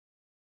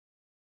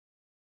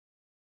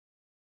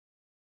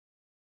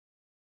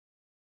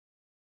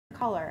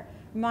color.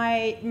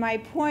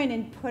 My point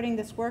in putting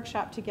this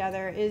workshop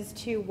together is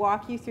to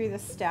walk you through the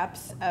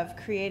steps of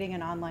creating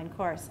an online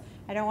course.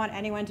 I don't want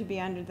anyone to be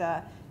under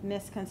the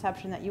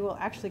misconception that you will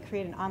actually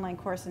create an online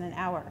course in an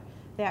hour.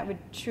 That would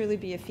truly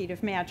be a feat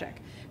of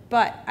magic.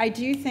 But I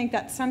do think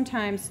that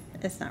sometimes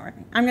it's not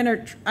working. I'm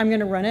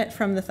gonna run it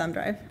from the thumb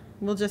drive.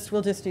 We'll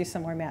just do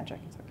some more magic.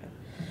 It's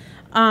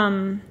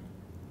okay.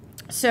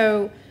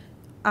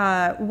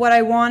 What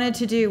I wanted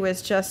to do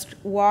was just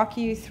walk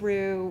you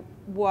through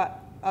what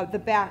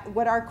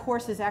our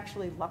courses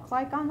actually look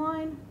like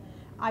online.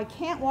 I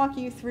can't walk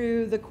you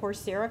through the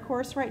Coursera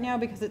course right now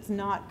because it's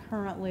not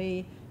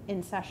currently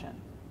in session.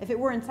 If it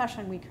were in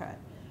session, we could,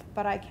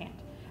 but I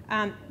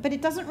can't. But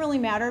it doesn't really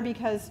matter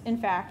because, in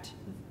fact,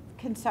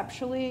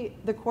 conceptually,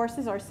 the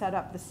courses are set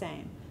up the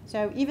same.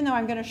 So even though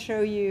I'm going to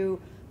show you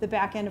the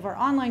back end of our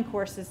online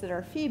courses that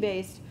are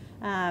fee-based,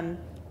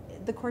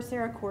 the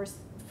Coursera course,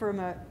 from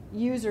a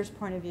user's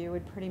point of view,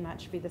 would pretty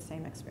much be the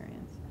same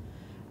experience.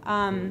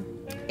 Oh,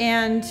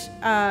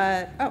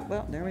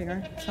 well, there we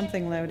go.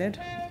 Something loaded.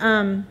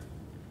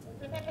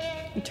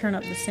 You turn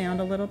up the sound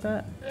a little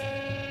bit.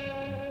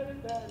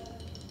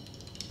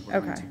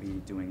 We're going to be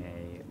doing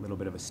a little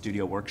bit of a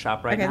studio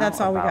workshop right now. Okay, that's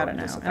all we got to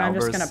know. And I'm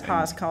just going to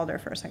pause Calder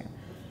for a second.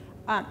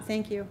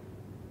 Thank you.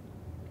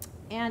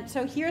 And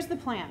so here's the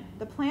plan.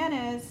 The plan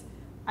is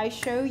I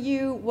show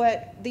you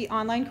what the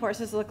online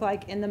courses look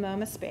like in the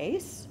MoMA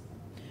space.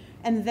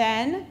 And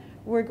then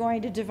we're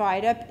going to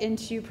divide up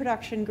into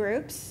production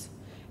groups.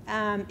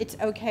 It's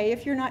okay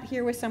if you're not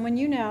here with someone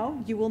you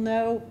know. You will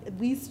know at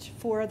least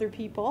 4 other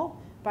people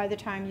by the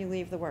time you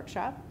leave the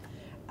workshop.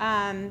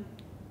 That's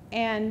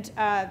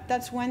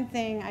one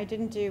thing I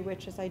didn't do,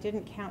 which is I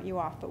didn't count you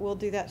off, but we'll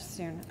do that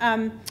soon.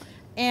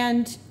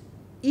 And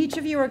each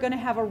of you are going to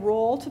have a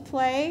role to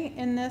play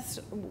in this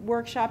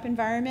workshop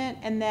environment,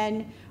 and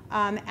then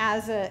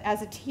as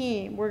a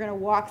team, we're going to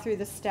walk through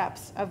the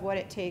steps of what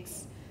it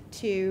takes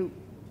to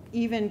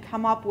even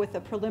come up with a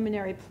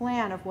preliminary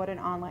plan of what an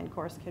online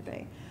course could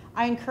be.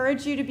 I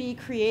encourage you to be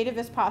creative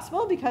as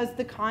possible because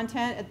the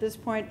content at this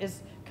point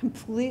is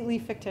completely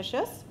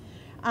fictitious.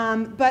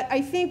 But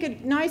I think a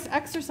nice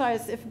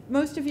exercise, if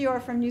most of you are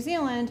from New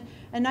Zealand,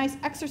 a nice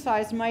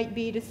exercise might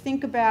be to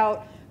think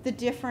about the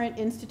different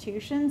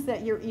institutions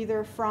that you're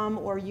either from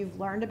or you've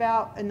learned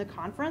about in the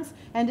conference,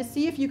 and to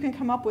see if you can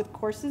come up with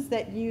courses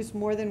that use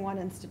more than one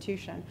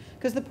institution.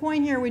 Because the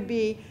point here would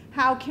be,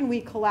 how can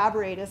we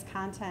collaborate as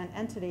content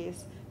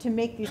entities to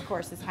make these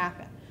courses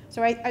happen?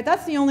 So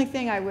that's the only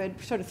thing I would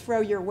sort of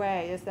throw your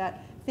way, is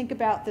that think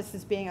about this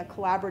as being a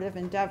collaborative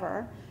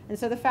endeavor. And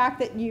so the fact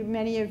that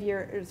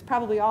it's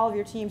probably all of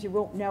your teams, you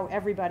won't know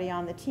everybody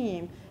on the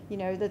team, you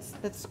know,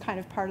 that's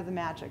kind of part of the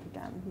magic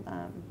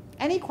again.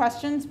 Any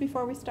questions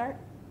before we start?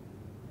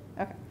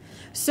 Okay.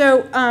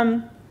 So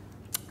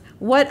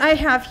what I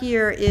have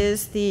here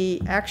is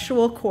the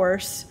actual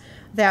course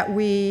that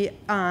we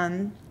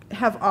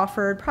have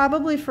offered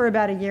probably for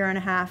about 1.5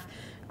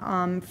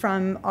 years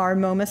from our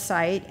MoMA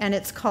site, and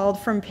it's called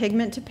From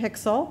Pigment to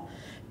Pixel.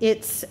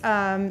 It's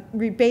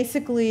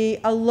basically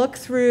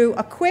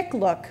a quick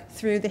look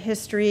through the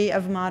history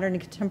of modern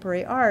and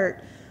contemporary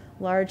art,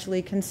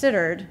 largely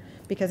considered,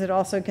 because it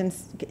also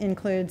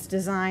includes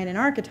design and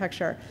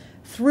architecture,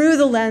 through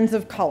the lens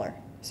of color.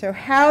 So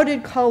how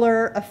did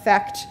color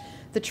affect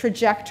the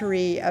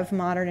trajectory of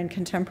modern and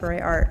contemporary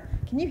art?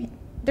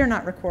 They're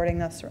not recording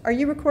this. Are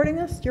you recording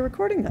this? You're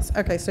recording this.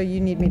 Okay, so you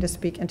need me to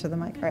speak into the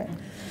mic, right?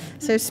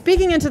 So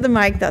speaking into the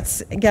mic,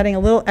 that's getting a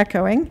little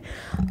echoing.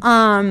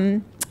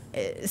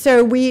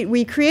 So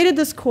we created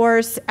this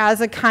course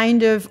as a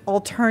kind of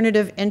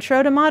alternative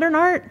intro to modern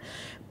art,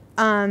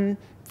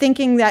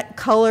 thinking that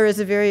color is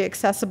a very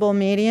accessible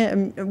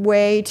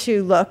way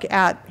to look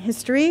at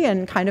history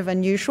and kind of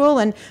unusual.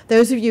 And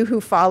those of you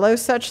who follow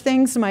such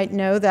things might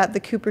know that the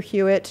Cooper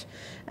Hewitt,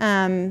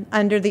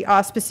 under the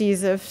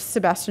auspices of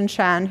Sebastian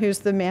Chan, who's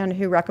the man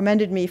who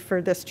recommended me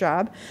for this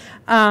job,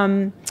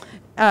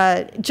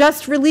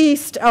 just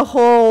released a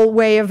whole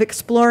way of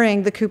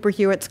exploring the Cooper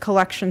Hewitt's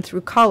collection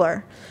through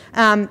color.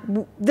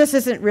 This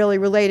isn't really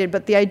related,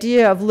 but the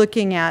idea of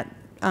looking at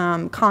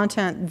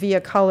content via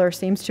color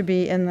seems to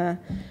be in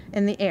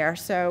the air,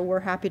 so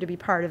we're happy to be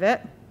part of it.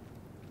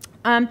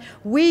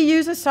 We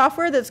use a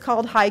software that's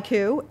called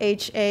Haiku,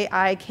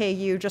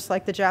 H-A-I-K-U, just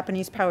like the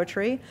Japanese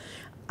poetry.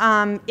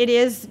 It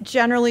is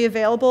generally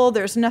available.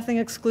 There's nothing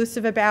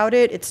exclusive about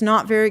it. It's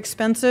not very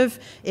expensive.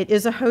 It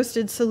is a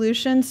hosted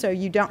solution, so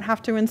you don't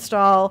have to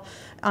install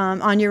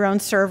on your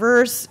own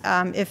servers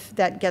if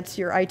that gets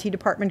your IT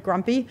department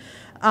grumpy.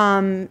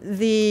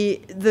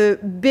 The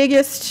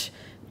biggest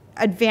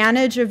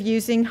advantage of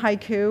using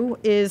Haiku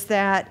is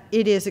that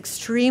it is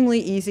extremely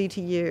easy to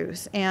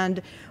use.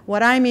 And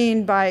what I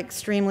mean by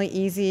extremely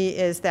easy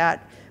is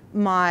that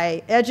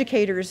my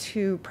educators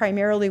who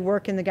primarily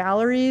work in the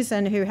galleries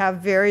and who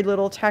have very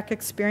little tech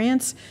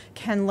experience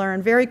can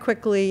learn very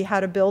quickly how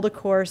to build a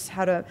course,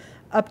 how to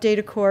update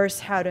a course,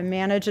 how to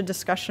manage a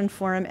discussion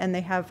forum, and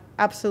they have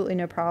absolutely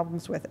no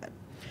problems with it.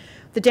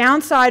 The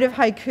downside of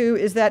Haiku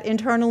is that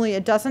internally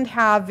it doesn't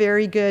have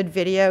very good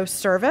video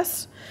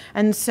service.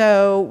 And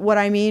so what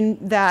I mean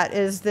that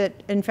is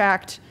that, in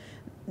fact,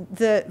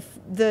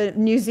 the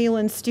New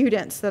Zealand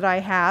students that I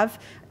have,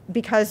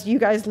 because you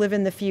guys live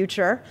in the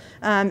future,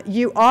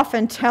 you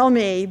often tell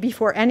me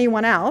before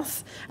anyone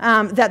else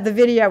that the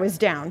video is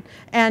down.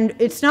 And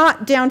it's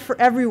not down for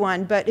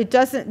everyone, but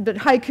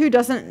Haiku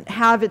doesn't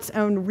have its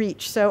own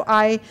reach. So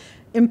I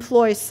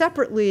employ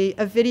separately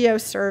a video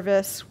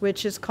service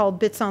which is called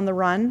Bits on the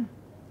Run.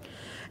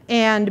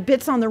 And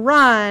Bits on the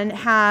Run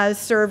has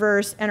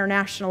servers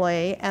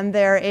internationally, and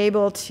they're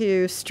able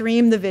to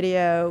stream the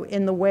video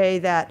in the way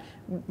that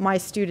my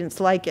students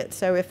like it.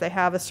 So if they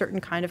have a certain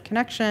kind of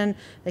connection,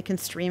 they can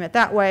stream it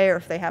that way, or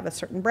if they have a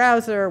certain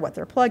browser, what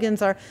their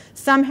plugins are.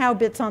 Somehow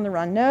Bits on the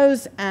Run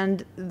knows,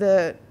 and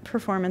the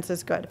performance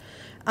is good.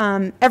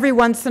 Every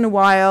once in a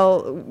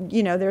while,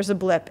 you know, there's a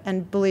blip,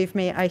 and believe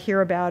me, I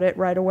hear about it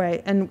right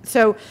away. And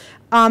so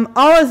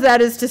all of that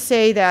is to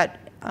say that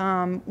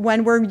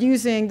when we're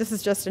using, this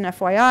is just an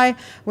FYI,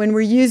 when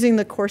we're using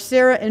the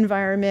Coursera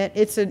environment,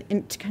 it's an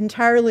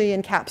entirely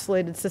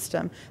encapsulated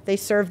system. They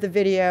serve the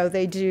video,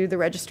 they do the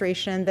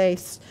registration, they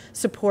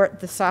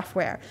support the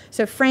software.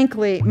 So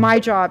frankly, my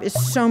job is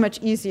so much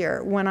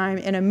easier when I'm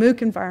in a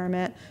MOOC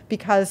environment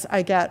because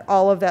I get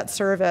all of that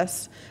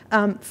service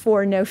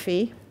for no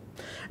fee.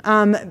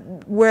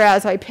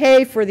 Whereas I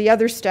pay for the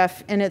other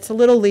stuff, and it's a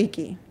little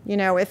leaky. You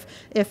know,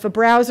 if a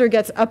browser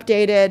gets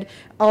updated,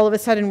 all of a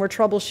sudden we're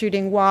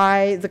troubleshooting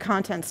why the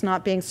content's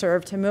not being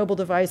served to mobile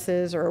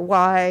devices, or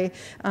why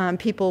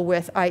people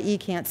with IE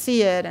can't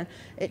see it, and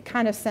it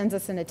kind of sends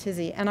us in a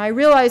tizzy. And I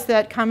realize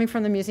that coming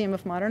from the Museum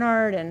of Modern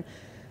Art, and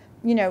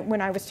you know, when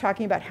I was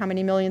talking about how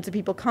many millions of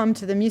people come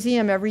to the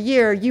museum every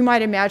year, you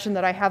might imagine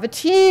that I have a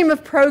team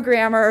of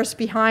programmers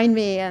behind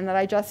me and that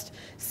I just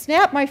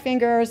snap my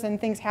fingers and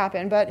things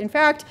happen. But in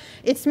fact,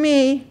 it's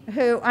me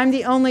I'm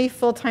the only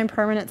full-time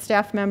permanent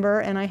staff member,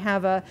 and I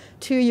have a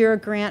 2-year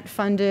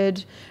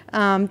grant-funded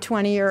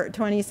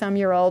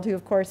 20-some-year-old who,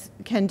 of course,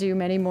 can do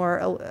many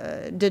more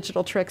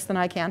digital tricks than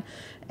I can,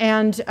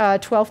 and a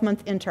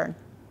 12-month intern.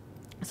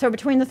 So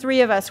between the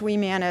three of us, we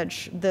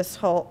manage this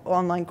whole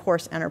online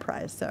course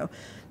enterprise. So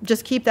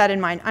just keep that in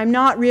mind. I'm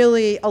not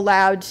really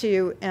allowed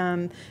to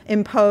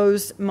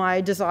impose my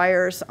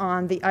desires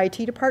on the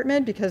IT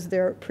department because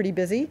they're pretty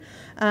busy.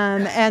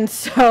 And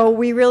so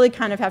we really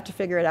kind of have to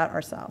figure it out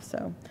ourselves.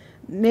 So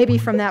maybe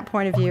from that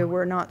point of view,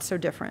 we're not so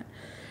different.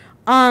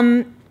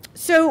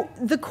 So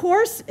the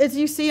course, as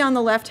you see on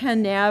the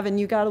left-hand nav, and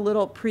you got a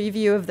little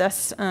preview of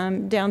this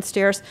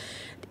downstairs,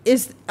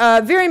 is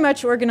very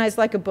much organized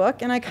like a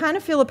book, and I kind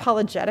of feel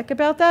apologetic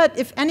about that.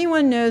 If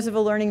anyone knows of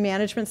a learning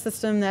management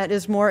system that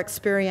is more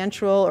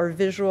experiential or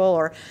visual,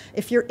 or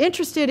if you're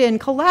interested in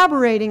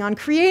collaborating on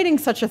creating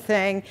such a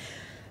thing,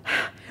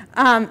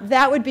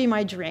 that would be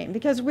my dream,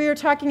 because we're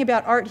talking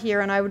about art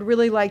here, and I would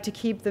really like to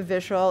keep the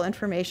visual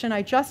information.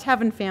 I just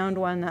haven't found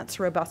one that's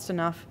robust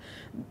enough.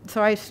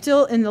 So I'm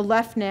still in the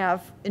left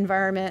nav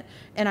environment,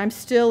 and I'm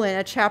still in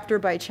a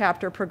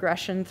chapter-by-chapter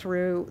progression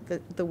through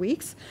the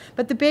weeks.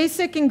 But the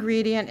basic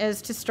ingredient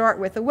is to start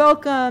with the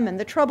welcome and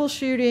the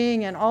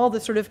troubleshooting and all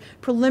the sort of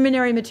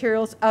preliminary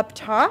materials up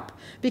top,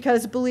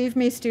 because believe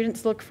me,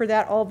 students look for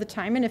that all the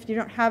time, and if you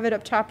don't have it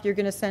up top, you're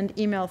going to send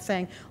emails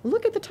saying,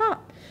 look at the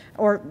top,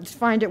 or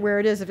find it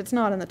where it is if it's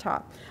not on the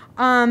top.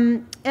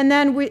 And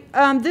then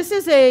this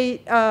is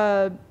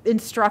a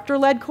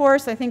instructor-led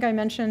course. I think I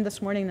mentioned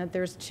this morning that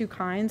there's 2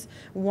 kinds,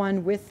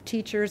 one with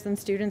teachers and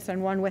students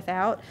and one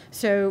without.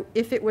 So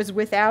if it was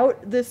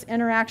without this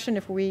interaction,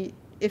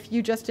 if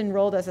you just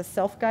enrolled as a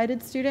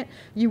self-guided student,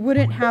 you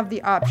wouldn't have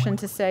the option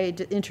to say,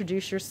 to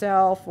introduce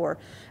yourself, or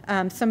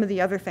some of the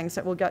other things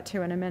that we'll get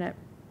to in a minute.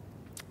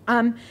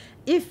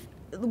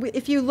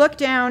 If you look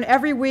down,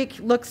 every week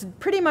looks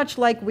pretty much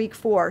like week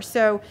 4.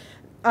 So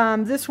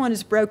this one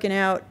is broken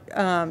out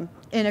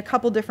in a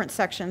couple different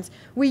sections.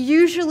 We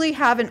usually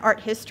have an art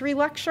history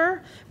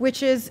lecture,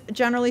 which is,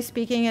 generally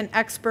speaking, an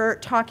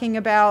expert talking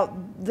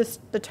about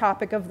the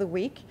topic of the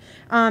week.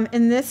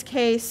 In this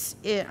case,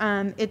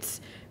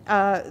 it's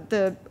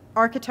the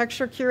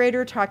architecture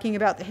curator talking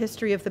about the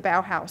history of the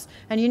Bauhaus.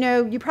 And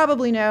you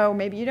probably know,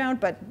 maybe you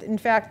don't, but in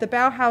fact, the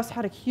Bauhaus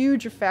had a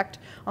huge effect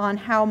on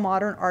how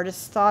modern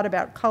artists thought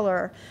about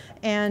color.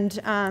 And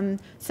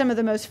some of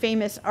the most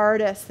famous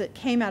artists that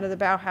came out of the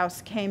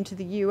Bauhaus came to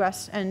the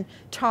US and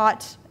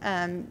taught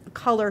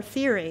color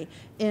theory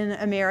in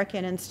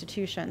American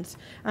institutions.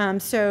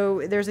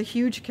 So there's a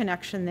huge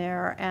connection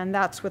there, and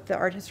that's what the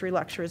art history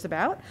lecture is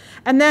about.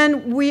 And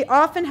then we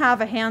often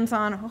have a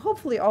hands-on,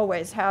 hopefully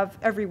always have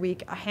every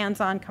week, a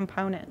hands-on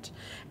component.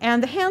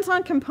 And the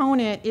hands-on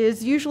component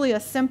is usually a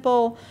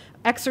simple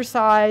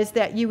exercise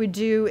that you would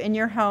do in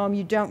your home.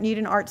 You don't need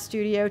an art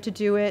studio to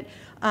do it.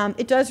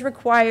 It does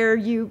require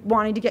you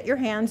wanting to get your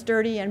hands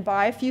dirty and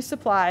buy a few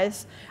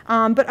supplies.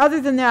 But other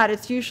than that,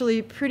 it's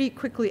usually pretty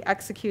quickly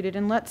executed.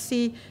 And let's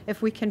see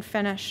if we can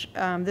finish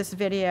this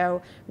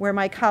video where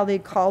my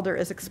colleague Calder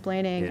is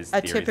explaining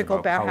a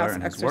typical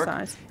Bauhaus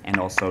exercise. And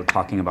also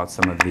talking about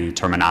some of the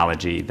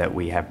terminology that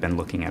we have been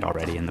looking at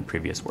already in the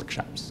previous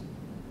workshops.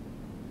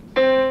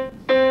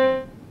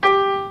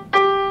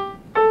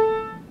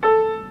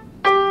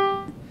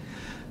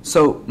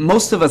 So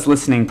most of us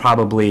listening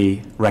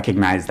probably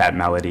recognize that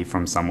melody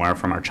from somewhere,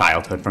 from our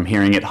childhood, from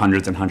hearing it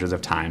hundreds and hundreds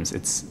of times.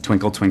 It's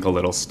Twinkle, Twinkle,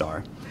 Little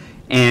Star.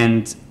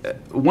 And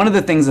one of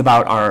the things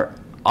about our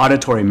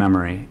auditory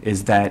memory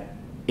is that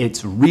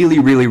it's really,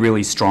 really,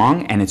 really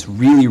strong, and it's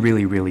really,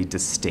 really, really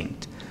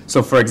distinct.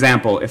 So for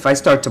example, if I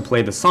start to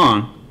play the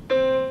song,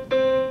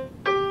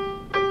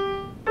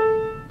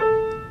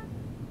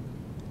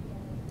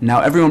 now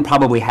everyone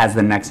probably has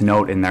the next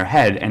note in their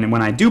head, and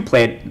when I do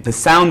play it, the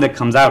sound that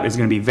comes out is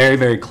going to be very,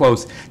 very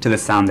close to the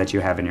sound that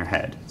you have in your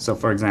head. So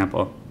for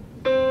example,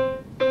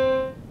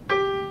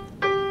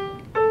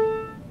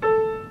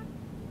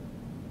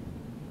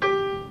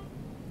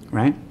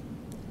 right?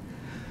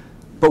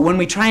 But when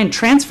we try and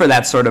transfer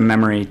that sort of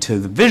memory to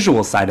the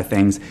visual side of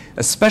things,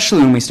 especially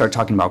when we start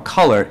talking about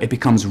color, it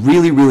becomes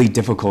really, really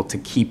difficult to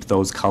keep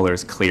those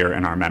colors clear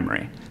in our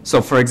memory.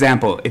 So for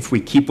example, if we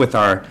keep with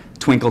our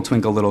Twinkle,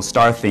 Twinkle, Little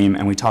Star theme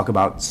and we talk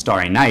about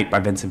Starry Night by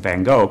Vincent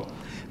van Gogh,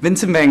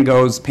 Vincent van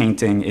Gogh's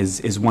painting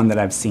is one that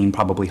I've seen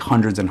probably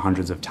hundreds and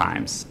hundreds of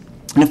times.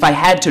 And if I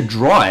had to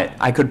draw it,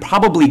 I could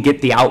probably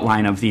get the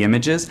outline of the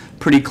images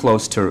pretty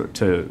close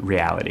to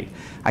reality.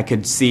 I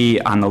could see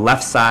on the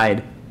left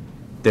side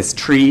this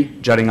tree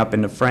jutting up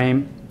into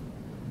frame.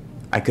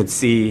 I could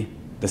see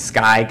the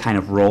sky kind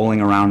of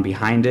rolling around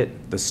behind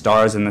it, the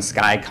stars in the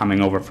sky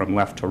coming over from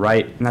left to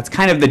right. And that's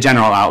kind of the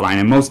general outline,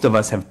 and most of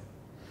us have.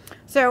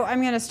 So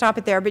I'm going to stop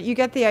it there, but you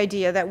get the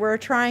idea that we're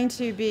trying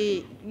to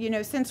be,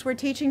 since we're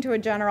teaching to a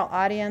general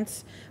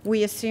audience,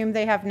 we assume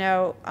they have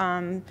no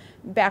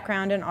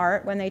background in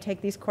art when they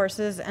take these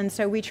courses, and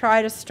so we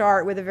try to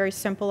start with a very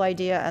simple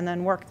idea and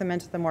then work them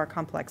into the more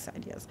complex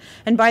ideas.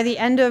 And by the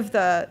end of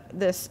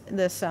this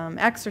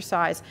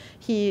exercise,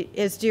 he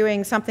is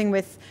doing something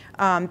with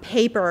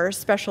papers,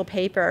 special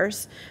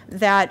papers,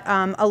 that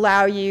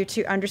allow you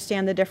to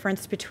understand the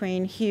difference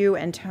between hue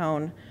and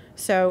tone.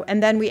 So,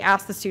 and then we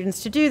ask the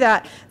students to do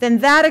that. Then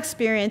that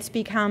experience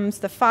becomes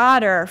the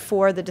fodder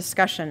for the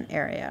discussion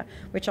area,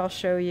 which I'll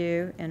show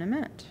you in a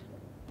minute.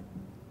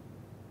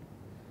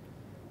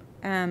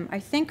 I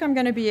think I'm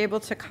going to be able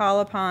to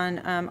call upon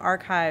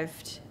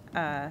archived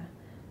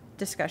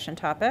discussion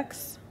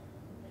topics.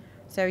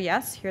 So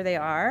yes, here they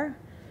are.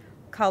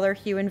 Color,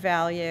 hue, and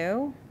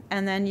value.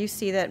 And then you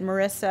see that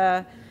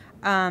Marissa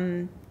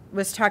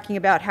was talking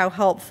about how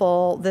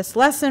helpful this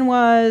lesson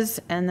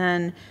was, and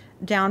then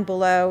down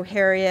below,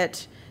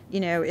 Harriet,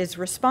 is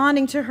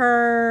responding to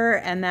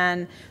her, and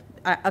then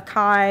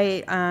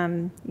Akai,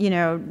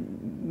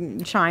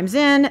 chimes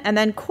in, and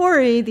then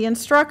Corey, the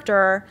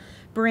instructor,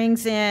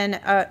 brings in,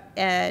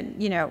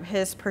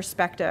 his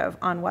perspective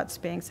on what's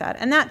being said.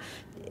 And that,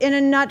 in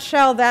a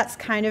nutshell, that's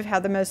kind of how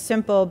the most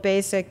simple,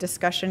 basic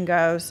discussion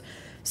goes.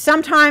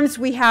 Sometimes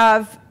we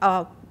have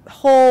a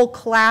whole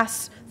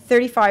class,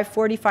 35,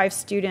 45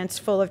 students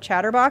full of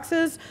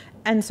chatterboxes,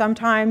 and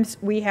sometimes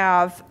we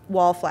have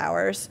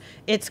wallflowers.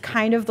 It's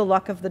kind of the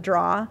luck of the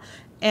draw.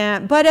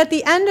 But at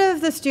the end of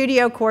the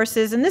studio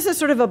courses, and this is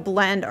sort of a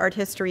blend, art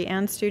history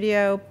and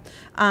studio,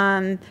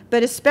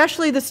 but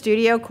especially the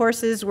studio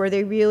courses where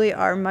they really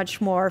are much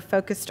more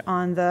focused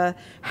on the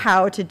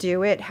how to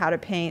do it, how to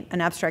paint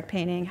an abstract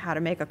painting, how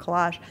to make a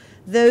collage,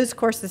 those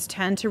courses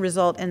tend to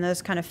result in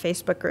those kind of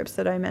Facebook groups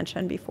that I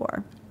mentioned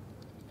before.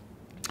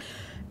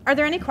 Are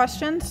there any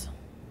questions?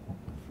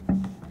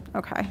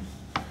 Okay.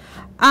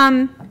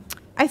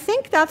 I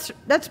think that's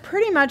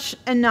pretty much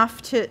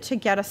enough to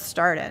get us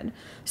started.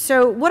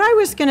 So what I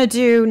was going to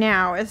do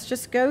now is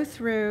just go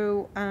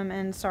through,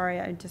 and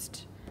sorry,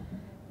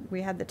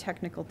 we had the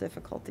technical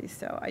difficulties,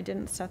 so I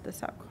didn't set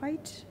this up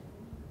quite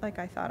like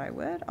I thought I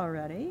would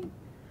already.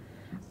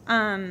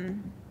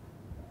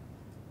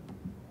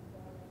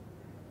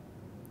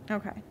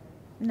 Okay.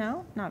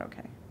 No? Not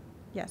okay.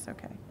 Yes,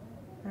 okay.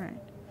 All right.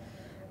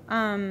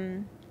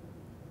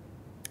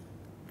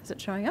 Is it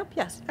showing up?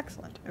 Yes,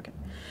 excellent. Okay.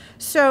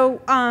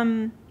 So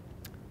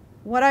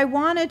what I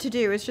wanted to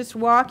do is just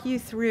walk you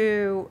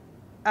through,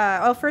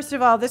 first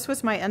of all, this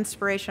was my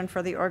inspiration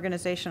for the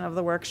organization of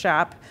the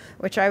workshop,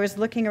 which I was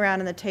looking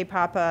around in the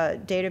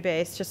TePapa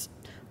database, just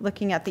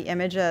looking at the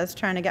images,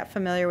 trying to get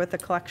familiar with the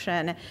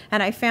collection.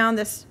 And I found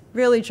this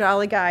really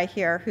jolly guy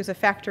here who's a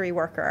factory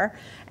worker.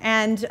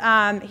 And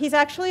he's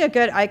actually a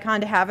good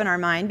icon to have in our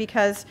mind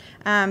because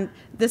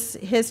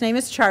his name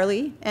is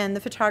Charlie, and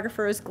the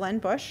photographer is Glenn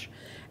Bush.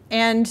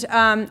 And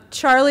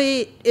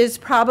Charlie is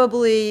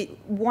probably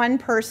one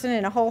person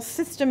in a whole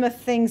system of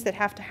things that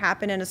have to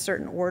happen in a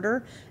certain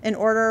order in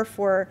order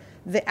for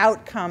the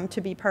outcome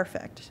to be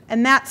perfect.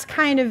 And that's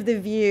kind of the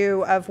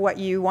view of what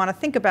you want to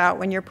think about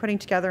when you're putting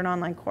together an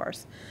online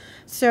course.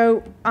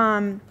 So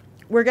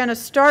we're going to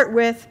start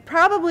with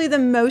probably the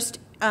most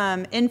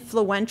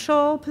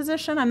influential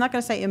position. I'm not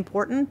going to say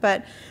important,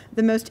 but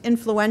the most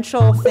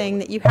influential thing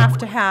that you have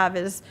to have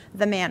is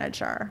the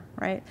manager,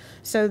 right?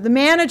 So the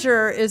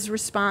manager is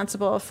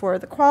responsible for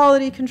the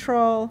quality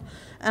control.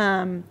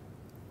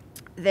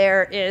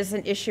 There is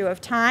an issue of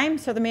time.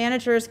 So the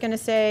manager is going to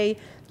say,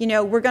 you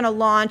know, we're going to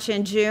launch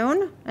in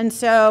June, and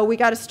so we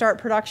got to start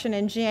production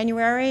in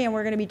January, and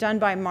we're going to be done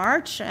by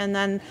March, and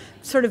then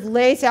sort of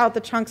lays out the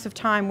chunks of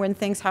time when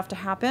things have to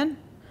happen.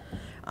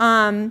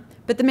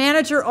 But the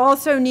manager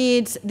also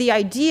needs the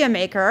idea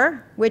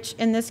maker, which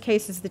in this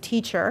case is the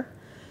teacher.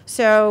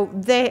 So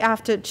they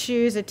have to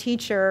choose a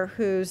teacher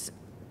who's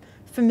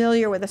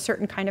familiar with a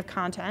certain kind of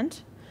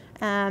content.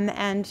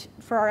 And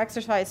for our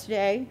exercise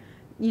today,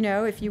 you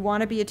know, if you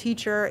want to be a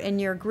teacher in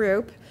your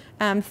group,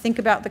 think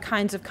about the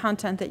kinds of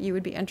content that you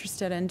would be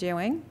interested in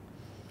doing.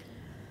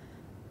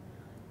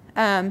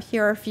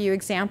 Here are a few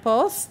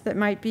examples that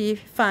might be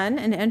fun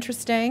and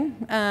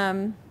interesting.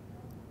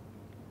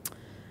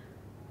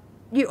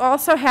 You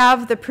also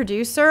have the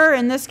producer.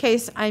 In this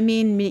case, I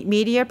mean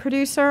media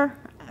producer,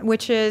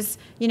 which is,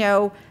 you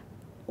know,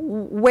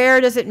 where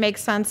does it make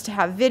sense to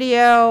have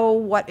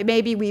video?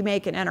 Maybe we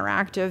make an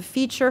interactive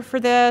feature for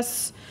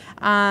this.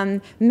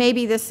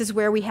 Maybe this is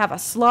where we have a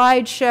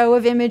slideshow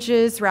of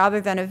images rather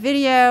than a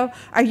video.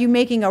 Are you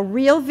making a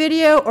real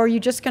video, or are you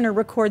just going to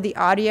record the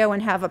audio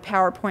and have a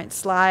PowerPoint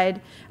slide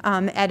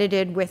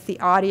edited with the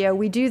audio?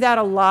 We do that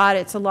a lot.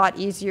 It's a lot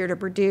easier to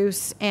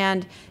produce,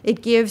 and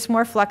it gives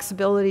more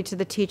flexibility to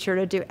the teacher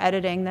to do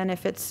editing than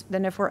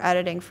if we're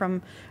editing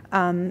from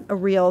a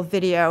real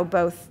video,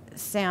 both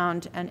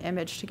sound and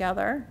image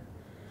together.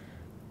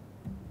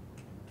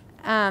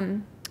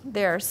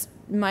 There's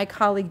my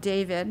colleague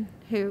David,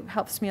 who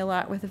helps me a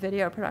lot with the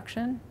video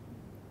production.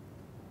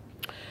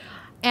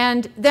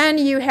 And then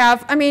you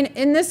have, I mean,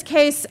 in this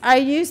case, I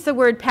use the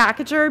word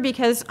packager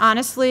because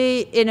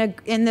honestly,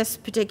 in this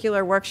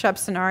particular workshop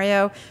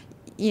scenario,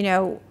 you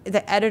know,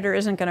 the editor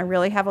isn't going to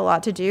really have a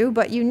lot to do,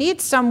 but you need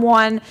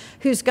someone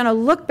who's going to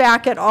look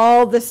back at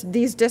all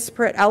these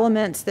disparate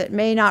elements that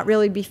may not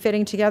really be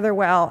fitting together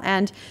well,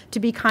 and to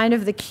be kind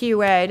of the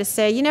QA to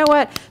say, you know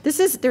what,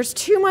 there's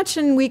too much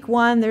in week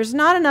 1, there's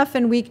not enough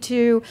in week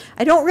 2,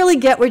 I don't really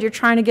get what you're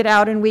trying to get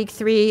out in week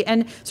 3,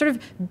 and sort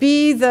of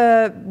be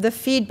the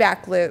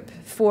feedback loop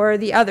for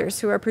the others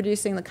who are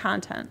producing the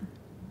content.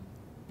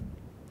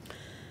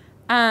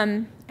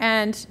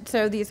 And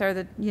so these are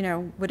the, you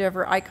know,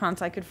 whatever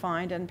icons I could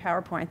find in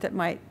PowerPoint that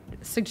might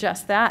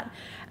suggest that.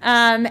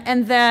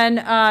 And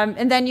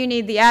then you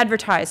need the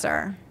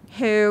advertiser,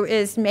 who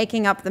is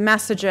making up the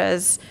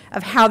messages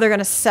of how they're going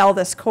to sell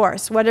this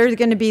course. What are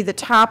going to be the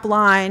top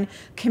line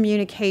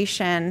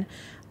communication,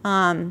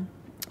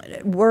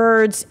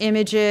 words,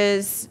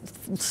 images,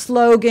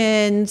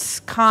 slogans,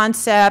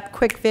 concept,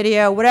 quick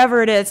video,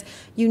 whatever it is.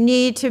 You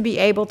need to be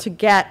able to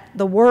get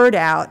the word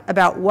out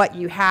about what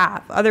you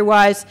have.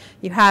 Otherwise,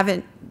 you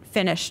haven't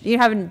finished, you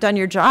haven't done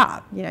your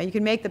job. You know, you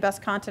can make the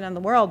best content in the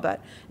world,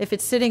 but if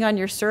it's sitting on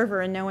your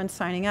server and no one's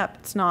signing up,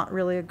 it's not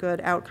really a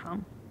good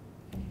outcome.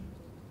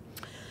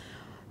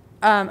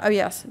 Oh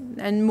yes,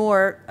 and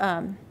more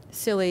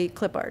silly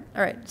clip art.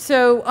 All right,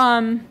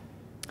 so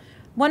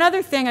one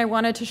other thing I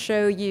wanted to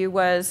show you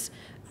was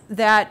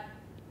that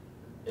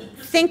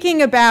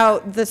thinking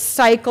about the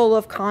cycle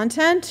of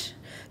content,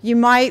 you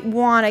might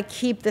want to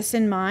keep this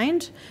in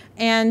mind.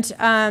 And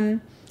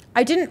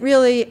I didn't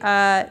really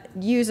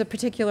use a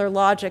particular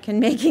logic in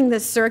making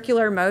this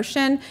circular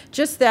motion,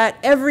 just that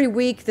every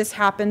week this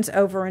happens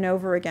over and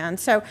over again.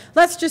 So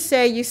let's just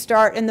say you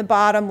start in the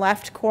bottom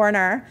left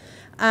corner,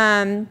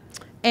 and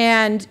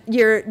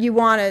you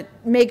want to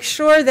make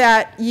sure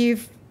that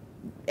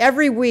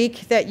every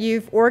week that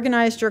you've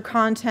organized your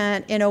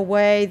content in a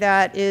way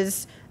that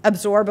is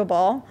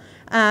absorbable.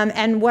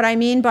 And what I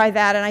mean by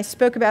that, and I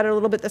spoke about it a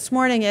little bit this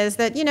morning, is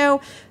that, you know,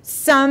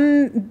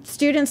 some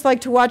students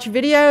like to watch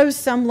videos,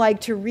 some like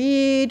to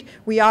read.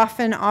 We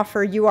often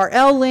offer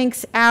URL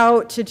links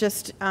out to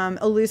just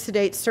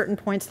elucidate certain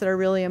points that are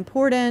really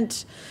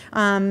important.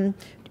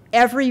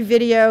 Every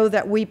video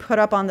that we put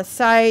up on the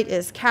site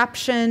is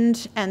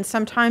captioned, and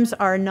sometimes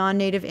our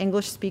non-native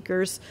English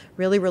speakers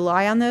really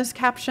rely on those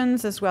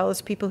captions, as well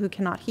as people who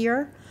cannot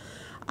hear.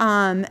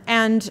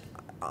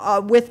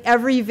 With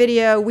every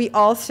video, we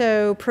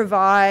also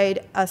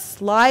provide a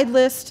slide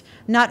list,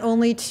 not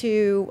only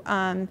to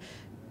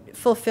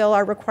fulfill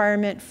our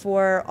requirement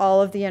for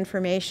all of the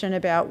information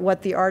about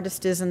what the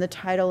artist is and the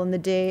title and the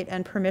date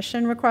and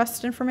permission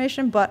request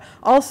information, but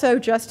also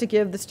just to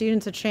give the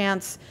students a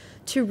chance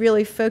to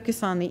really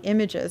focus on the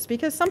images.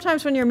 Because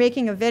sometimes when you're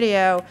making a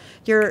video,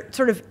 you're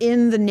sort of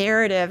in the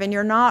narrative and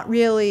you're not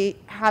really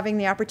having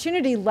the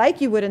opportunity, like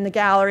you would in the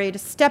gallery, to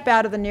step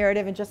out of the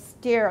narrative and just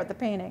stare at the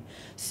painting.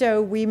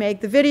 So we make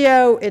the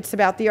video, it's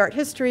about the art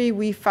history,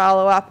 we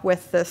follow up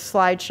with the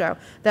slideshow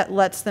that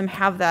lets them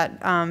have that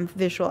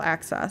visual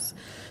access.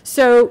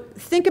 So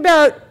think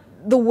about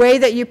the way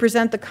that you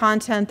present the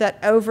content that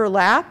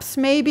overlaps,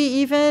 maybe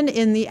even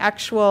in the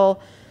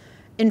actual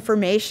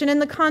information in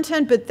the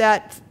content, but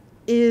that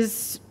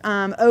is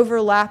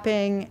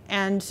overlapping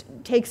and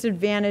takes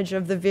advantage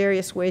of the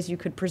various ways you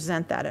could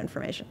present that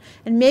information.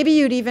 And maybe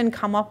you'd even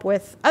come up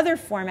with other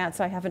formats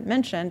I haven't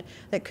mentioned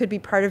that could be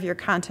part of your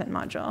content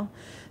module.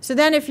 So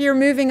then if you're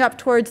moving up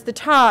towards the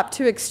top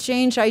to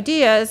exchange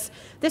ideas,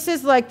 this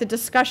is like the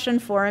discussion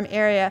forum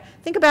area.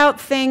 Think about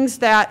things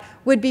that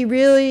would be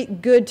really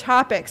good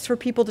topics for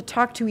people to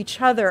talk to each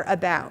other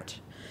about.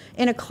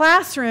 In a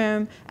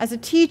classroom, as a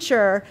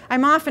teacher,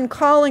 I'm often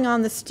calling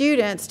on the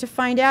students to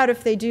find out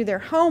if they do their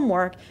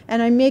homework,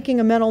 and I'm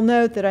making a mental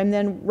note that I'm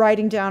then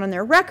writing down on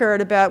their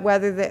record about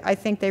whether I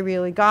think they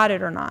really got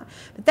it or not.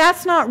 But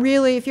that's not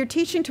really, if you're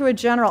teaching to a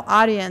general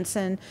audience,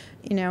 and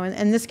you know,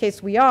 in this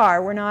case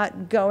we're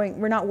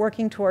not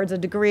working towards a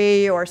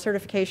degree or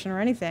certification or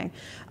anything.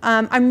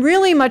 I'm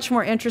really much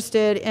more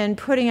interested in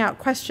putting out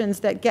questions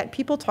that get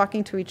people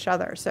talking to each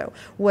other. So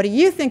what do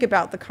you think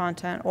about the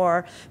content?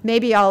 Or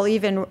maybe I'll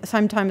even,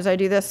 sometimes I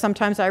do this,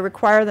 sometimes I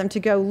require them to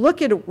go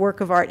look at a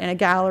work of art in a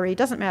gallery,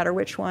 doesn't matter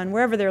which one,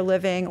 wherever they're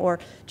living, or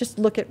just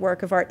look at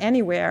work of art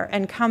anywhere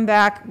and come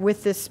back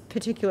with this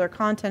particular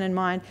content in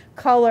mind,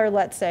 color,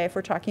 let's say, if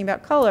we're talking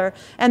about color,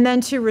 and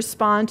then to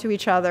respond to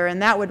each other,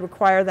 and that would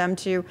require them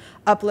to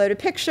upload a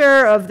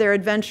picture of their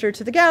adventure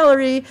to the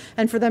gallery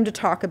and for them to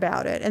talk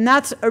about it. And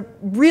that's a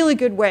really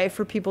good way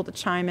for people to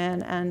chime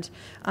in and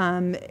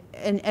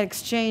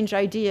exchange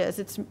ideas.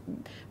 It's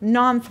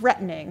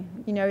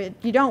non-threatening. You know,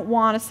 you don't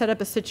want to set up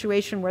a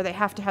situation where they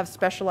have to have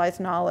specialized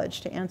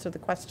knowledge to answer the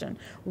question.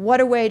 What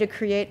a way to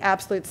create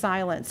absolute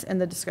silence in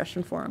the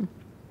discussion forum.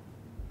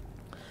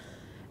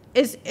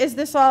 Is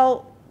this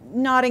all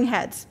nodding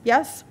heads?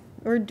 Yes?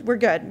 We're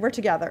good. We're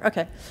together.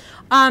 Okay.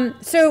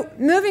 So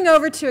moving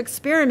over to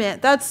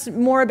experiment, that's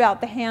more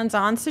about the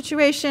hands-on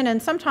situation,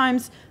 and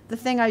sometimes the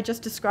thing I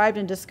just described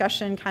in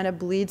discussion kind of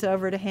bleeds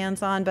over to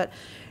hands-on, but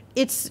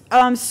it's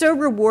so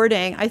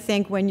rewarding, I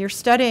think, when you're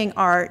studying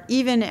art,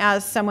 even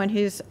as someone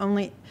who's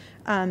only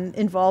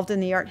involved in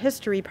the art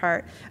history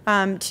part,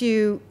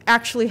 to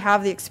actually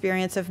have the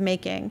experience of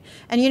making.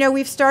 And you know,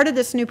 we've started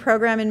this new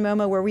program in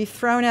MoMA where we've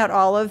thrown out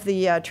all of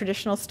the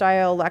traditional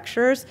style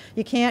lectures.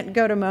 You can't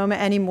go to MoMA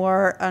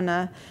anymore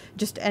on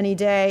just any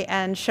day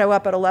and show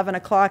up at 11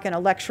 o'clock and a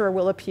lecturer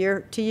will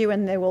appear to you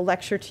and they will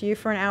lecture to you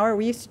for an hour.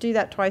 We used to do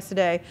that twice a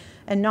day,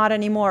 and not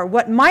anymore.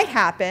 What might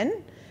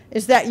happen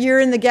is that you're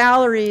in the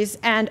galleries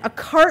and a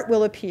cart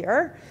will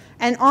appear,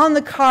 and on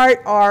the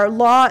cart are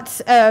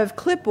lots of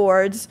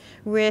clipboards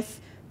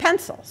with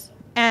pencils.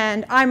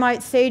 And I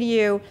might say to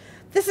you,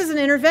 this is an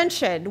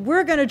intervention.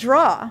 We're going to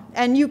draw.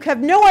 And you have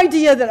no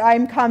idea that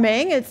I'm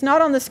coming. It's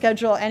not on the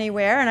schedule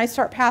anywhere. And I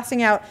start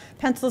passing out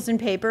pencils and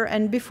paper.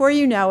 And before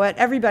you know it,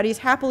 everybody's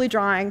happily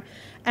drawing.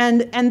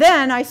 And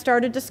then I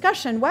start a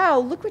discussion. Wow,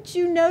 look what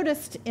you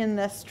noticed in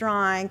this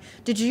drawing.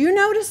 Did you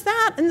notice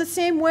that in the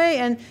same way?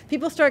 And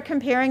people start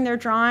comparing their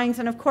drawings.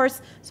 And of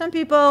course, some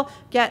people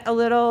get a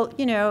little,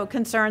 you know,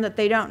 concerned that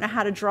they don't know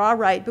how to draw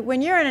right. But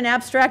when you're in an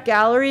abstract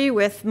gallery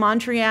with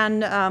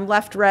Mondrian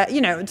left, right, you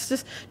know, it's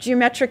just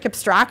geometric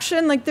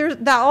abstraction. Like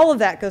all of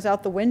that goes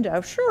out the window.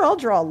 Sure, I'll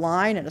draw a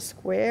line and a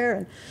square.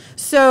 And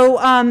so,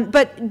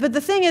 but the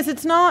thing is,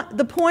 it's not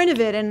the point of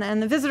it,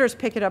 and the visitors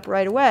pick it up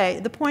right away.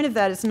 The point of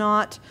that is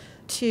not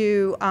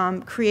to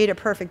create a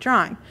perfect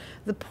drawing.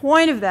 The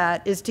point of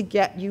that is to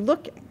get you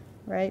looking,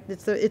 right?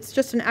 It's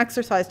just an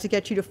exercise to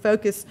get you to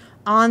focus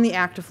on the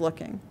act of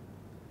looking.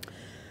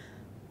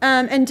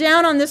 And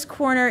down on this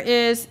corner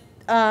is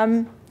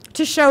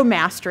to show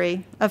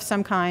mastery of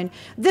some kind.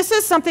 This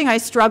is something I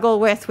struggle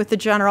with the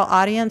general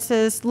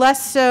audiences,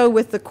 less so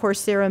with the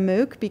Coursera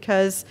MOOC,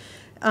 because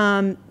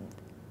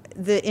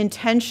the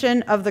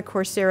intention of the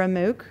Coursera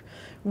MOOC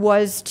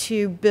was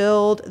to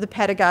build the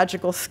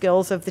pedagogical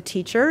skills of the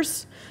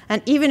teachers.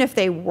 And even if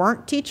they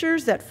weren't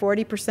teachers, that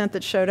 40%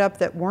 that showed up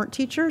that weren't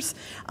teachers,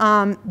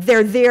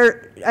 they're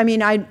there. I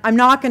mean, I'm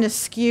not going to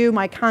skew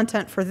my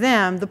content for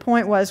them. The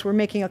point was, we're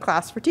making a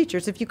class for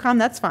teachers. If you come,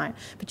 that's fine,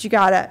 but you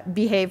got to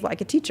behave like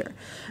a teacher.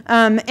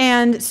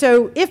 And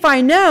so if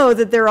I know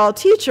that they're all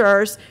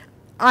teachers,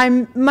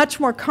 I'm much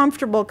more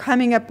comfortable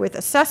coming up with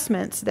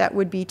assessments that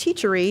would be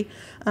teachery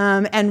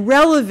and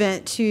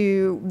relevant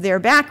to their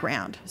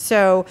background.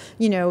 So,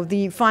 you know,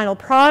 the final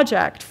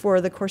project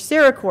for the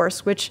Coursera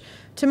course, which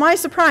to my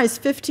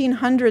surprise,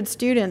 1,500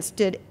 students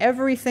did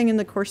everything in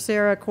the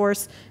Coursera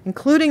course,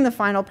 including the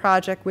final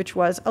project, which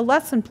was a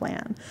lesson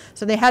plan.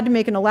 So they had to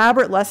make an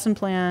elaborate lesson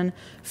plan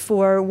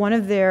for one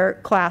of their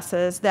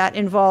classes that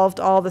involved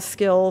all the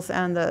skills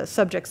and the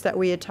subjects that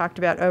we had talked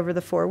about over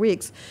the 4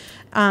 weeks.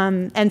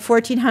 And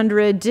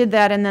 1,400 did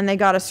that, and then they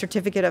got a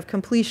certificate of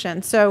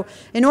completion. So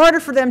in order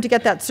for them to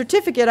get that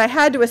certificate, I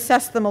had to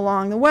assess them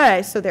along the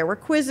way. So there were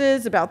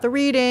quizzes about the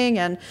reading,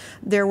 and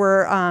there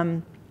were,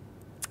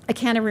 I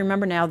can't even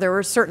remember now, there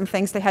were certain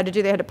things they had to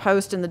do. They had to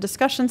post in the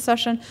discussion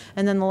session,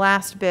 and then the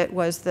last bit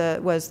was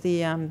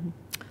the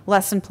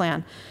lesson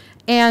plan.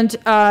 And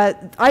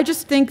I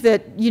just think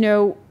that, you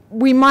know,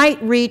 we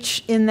might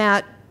reach in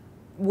that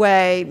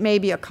way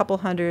maybe a couple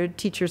hundred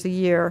teachers a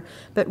year,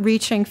 but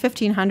reaching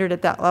 1,500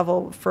 at that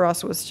level for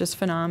us was just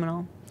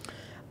phenomenal.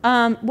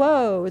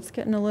 Whoa, it's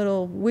getting a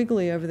little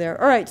wiggly over there.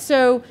 All right,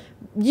 so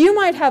you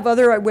might have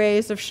other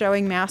ways of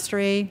showing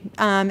mastery,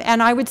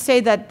 and I would say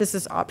that this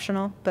is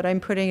optional, but I'm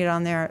putting it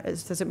on there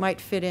as it might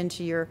fit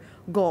into your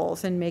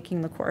goals in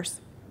making the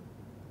course.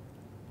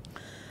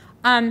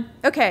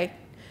 Okay,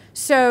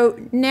 so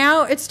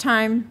now it's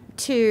time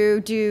to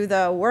do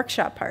the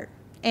workshop part.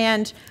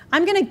 And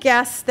I'm going to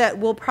guess that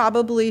we'll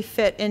probably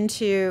fit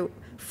into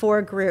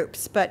 4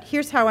 groups, but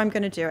here's how I'm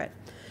going to do it.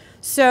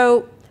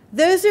 So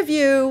those of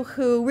you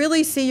who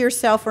really see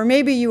yourself, or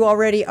maybe you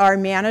already are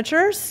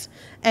managers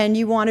and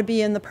you want to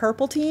be in the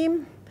purple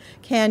team,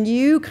 can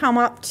you come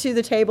up to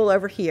the table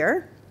over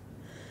here?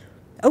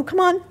 Oh, come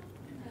on.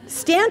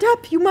 Stand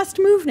up. You must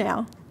move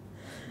now.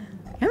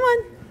 Come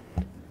on.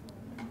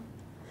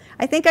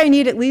 I think I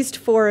need at least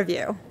 4 of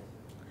you.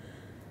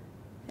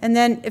 And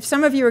then if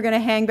some of you are going to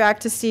hang back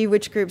to see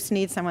which groups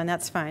need someone,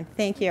 that's fine.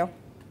 Thank you.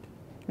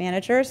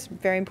 Managers,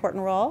 very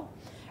important role.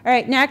 All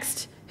right,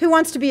 next, who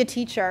wants to be a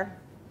teacher?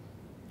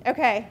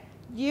 Okay,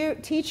 you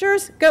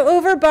teachers, go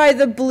over by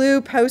the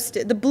blue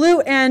post-it, the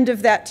blue end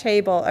of that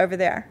table over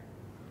there.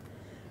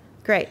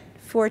 Great,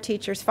 4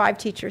 teachers, 5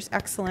 teachers,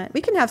 excellent. We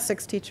can have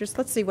 6 teachers.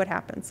 Let's see what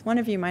happens. One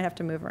of you might have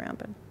to move around,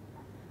 but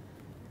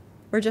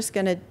we're just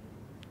going to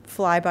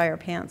fly by our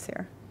pants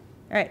here.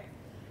 All right,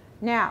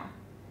 now,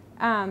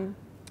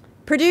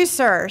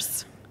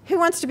 producers. Who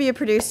wants to be a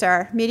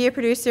producer? Media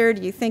producer?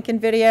 Do you think in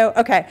video?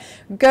 Okay,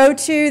 go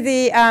to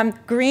the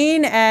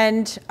green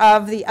end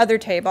of the other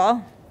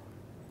table.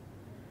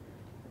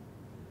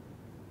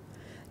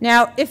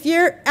 Now, if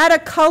you're at a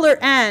color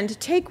end,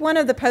 take one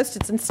of the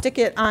Post-its and stick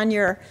it on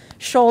your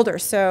shoulder.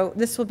 So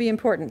this will be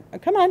important. Oh,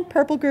 come on,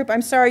 purple group.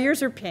 I'm sorry,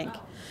 yours are pink.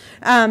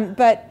 And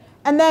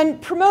then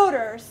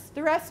promoters.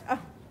 The rest. Oh,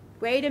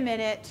 wait a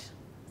minute.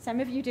 Some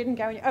of you didn't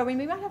go. Oh, we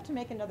might have to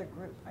make another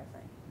group, I think.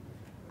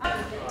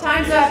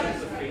 Time's up.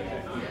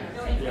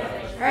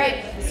 All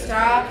right,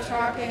 stop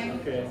talking.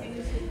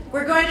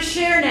 We're going to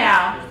share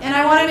now, and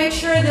I want to make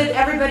sure that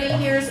everybody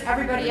hears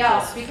everybody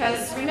else,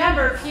 because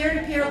remember,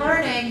 peer-to-peer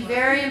learning,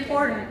 very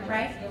important,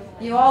 right?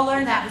 You all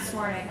learned that this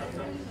morning.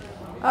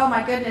 Oh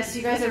my goodness,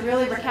 you guys are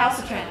really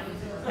recalcitrant.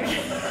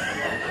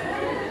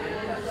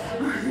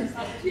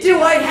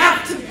 Do I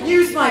have to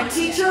use my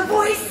teacher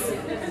voice?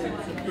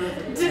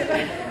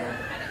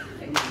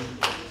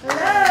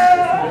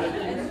 Hello?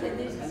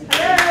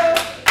 Hello?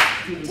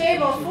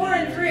 Table 4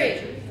 and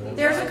 3.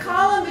 There's a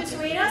column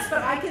between us,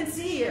 but I can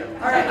see you.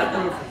 All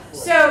right.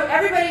 So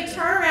everybody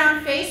turn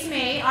around, face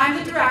me. I'm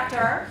the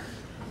director.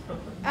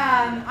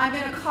 I'm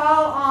going to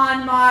call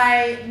on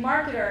my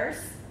marketers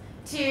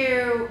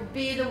to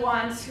be the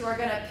ones who are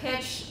going to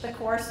pitch the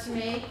course to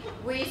me.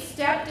 We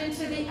stepped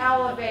into the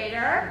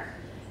elevator,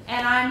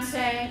 and I'm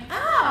saying,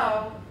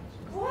 oh,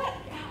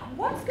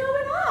 what's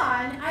going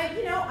on? I'm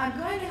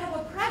going to have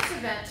a press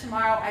event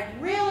tomorrow.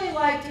 I'd really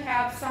like to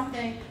have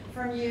something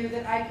from you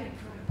that I could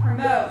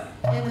promote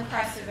in the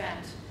press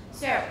event.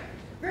 So,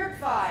 group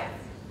 5,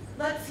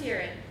 let's hear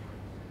it.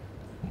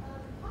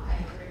 Hi,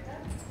 Rita.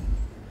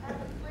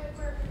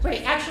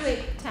 Wait,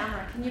 actually,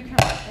 Tamara, can you come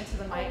up into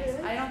the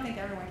mic? I don't think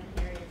everyone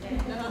can hear you.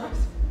 No.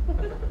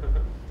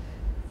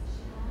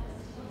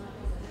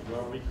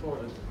 Well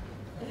recorded.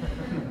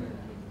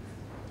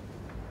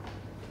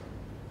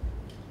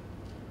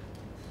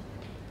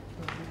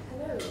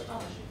 Hello.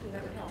 Oh,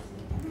 that would help.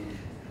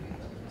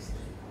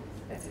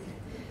 That's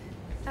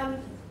okay.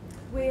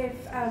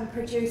 We've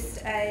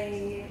produced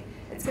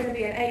it's going to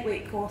be an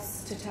 8-week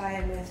course to tie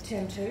in with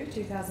Term 2,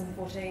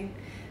 2014.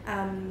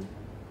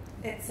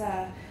 It's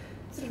a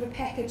sort of a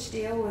package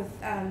deal with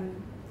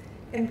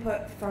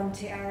input from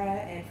Te Ara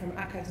and from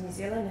Archives New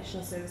Zealand,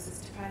 National Services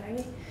Te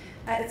Paerangi.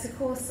 It's a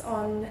course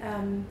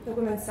on the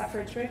women's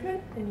suffrage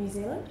movement in New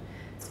Zealand.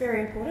 It's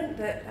very important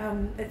that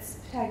it's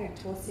targeted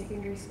towards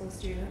secondary school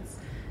students.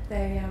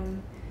 They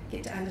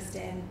get to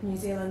understand New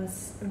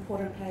Zealand's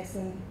important place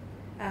in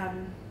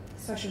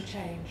social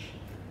change,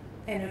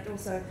 and it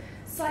also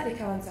slightly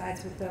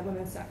coincides with the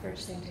Women's Suffrage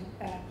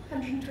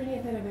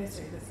 120th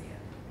anniversary this year.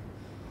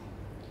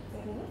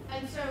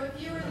 And so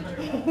if you were the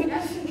director,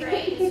 that's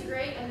great, it's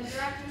great, and the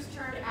director's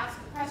turn to ask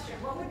a question.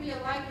 What would be a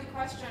likely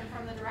question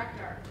from the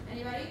director?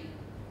 Anybody?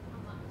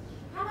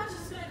 How much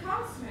is it going to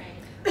cost me?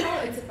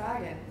 Oh, it's a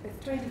bargain. It's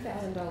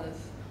 $20,000.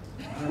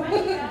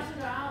 $20,000.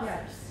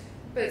 Yeah,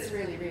 but it's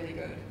really, really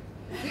good.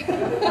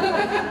 And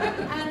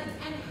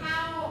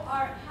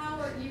how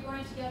are you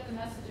going to get the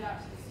message out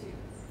to the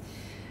students?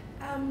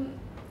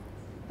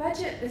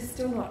 Budget is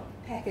still not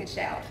packaged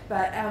out,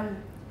 but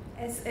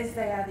as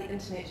they are the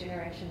internet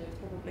generation, it's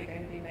probably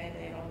going to be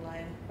mainly an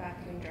online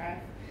marketing drive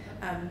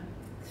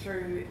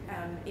through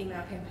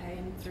email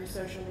campaign, through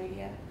social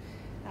media,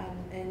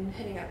 and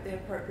hitting up the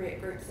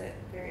appropriate groups at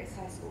various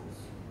high schools.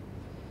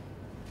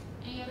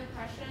 Any other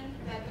question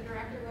that the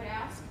director would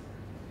ask?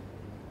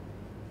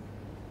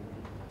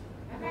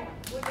 Okay,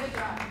 well, good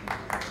job.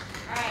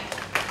 All right.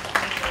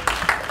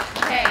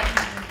 Okay,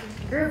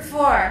 group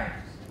 4.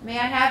 May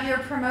I have your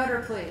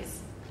promoter,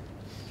 please?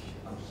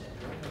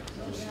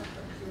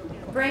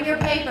 Bring your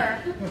paper.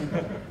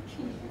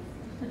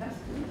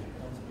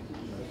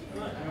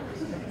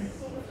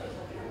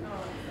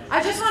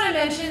 I just want to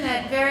mention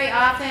that very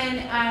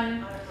often,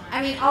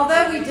 I mean,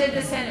 although we did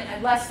this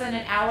in less than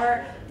an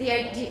hour, the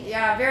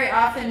idea, very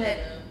often that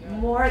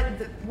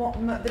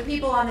the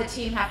people on the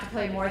team have to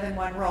play more than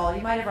one role.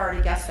 You might have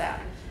already guessed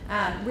that.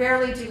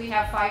 Rarely do we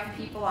have 5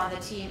 people on the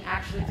team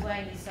actually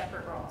playing these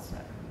separate roles.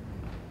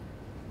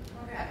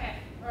 Okay.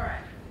 All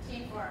right.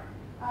 Team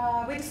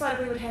 4. We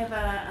decided we would have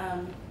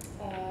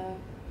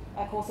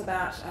a course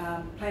about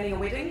planning a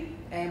wedding,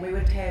 and we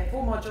would have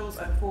 4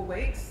 modules over 4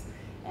 weeks,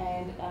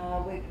 and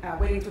our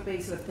weddings would be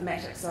sort of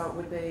thematic, so it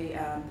would be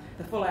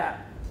the full out,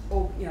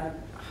 all, you know,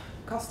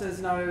 costas,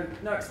 no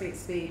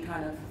expense fee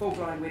kind of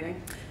full-blown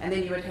wedding, and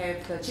then you would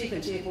have the cheap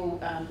and cheerful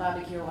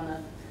barbecue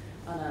on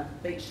a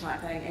beach type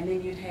thing, and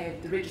then you'd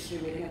have the registry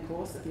wedding, of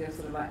course, if you're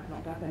sort of like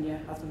knocked up and your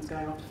husband's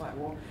going off to fight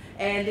war,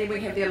 and then we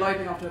have the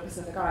eloping off to a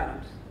Pacific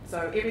island.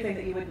 So everything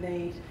that you would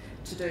need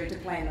to do to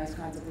plan those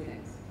kinds of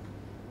weddings.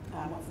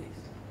 What's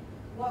next?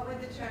 What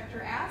would the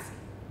director ask?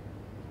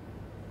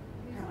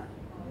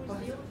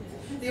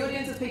 The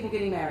audience is people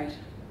getting married.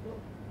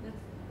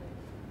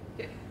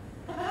 Yeah.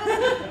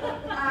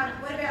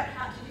 What about,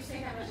 did you say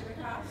how much it would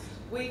cost?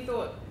 We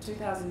thought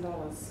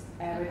 $2,000,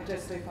 and we'd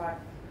just do $500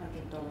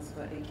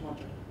 for each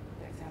module.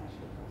 That's how much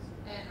it would cost.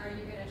 And are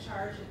you going to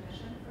charge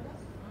admission for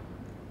this?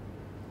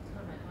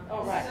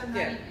 Oh, This right. is a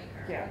Yeah.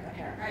 moneymaker. Yeah.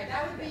 Okay. All right,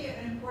 that would be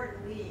an important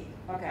lead.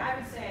 Okay. I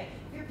would say,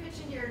 if you're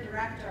pitching to your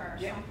director or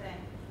Yeah. something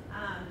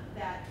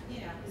that,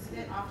 you know, is a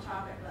bit off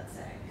topic, let's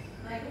say.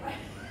 Like,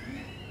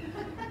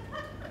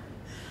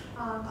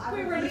 I We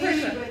would were in lead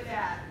pressure. with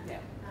that. Yeah.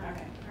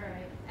 Okay. All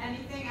right.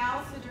 Anything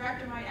else the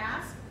director might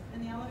ask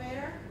in the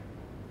elevator?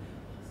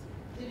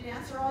 Did it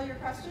answer all your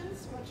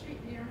questions? What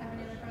street? You don't have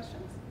any other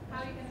questions?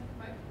 How are you going to?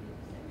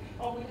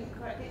 Oh, we didn't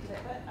quite get to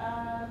that bit.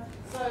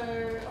 So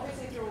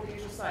obviously through all the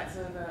usual sites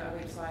of a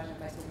website and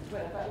Facebook and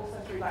Twitter, but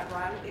also through like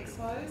bridal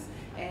expos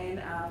and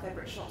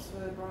fabric shops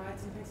for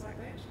brides and things like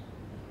that.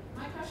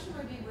 My question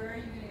would be, where are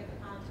you going to get the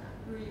content?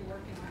 Who are you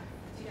working with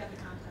to get the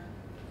content?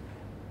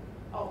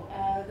 Oh,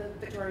 the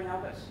Victoria and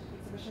Albert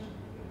exhibition.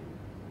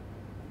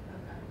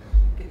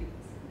 Okay.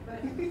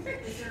 But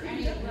is there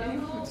any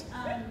local?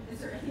 Is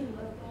there any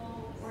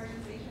local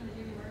organization that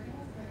you'd be working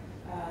with?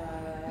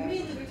 You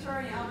mean the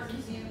Victoria and Albert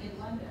Museum in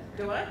London?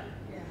 Do I?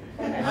 Yeah.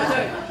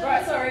 I do.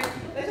 Right, sorry.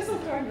 They're just all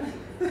throwing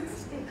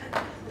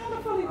not a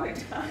fully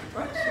worked out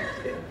project.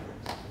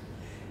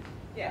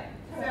 Yeah.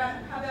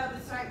 How about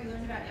the site we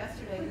learned about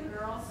yesterday, the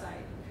girl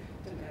site?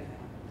 Didn't go that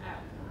one. Oh.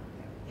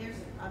 There's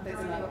I'm There's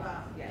throwing you another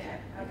about. one. Yeah.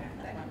 Okay.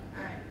 That one.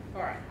 All right.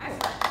 All right.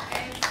 Excellent.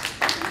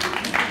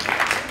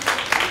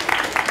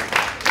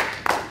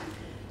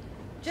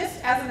 Just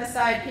as an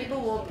aside, people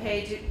will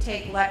pay to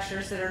take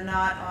lectures that are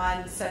not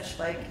on such,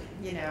 like,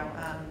 you know,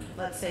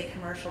 let's say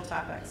commercial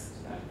topics.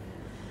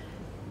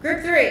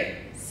 Group 3,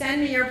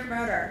 send me your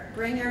promoter.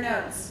 Bring your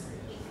notes.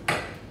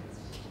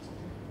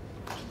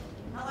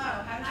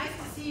 Hello, how nice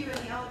to see you in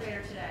the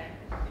elevator today.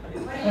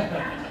 What do you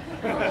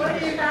have? What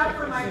do you have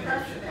for my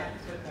president?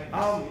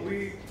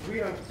 We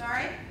are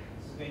Sorry?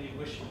 then you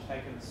wish you'd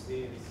taken the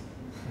stairs.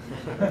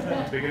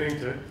 beginning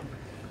to.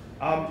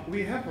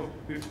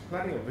 We're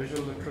planning a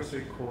visual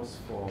literacy course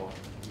for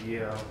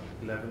year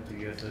 11 to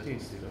year 13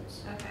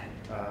 students. Okay.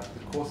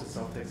 The course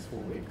itself takes 4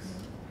 weeks,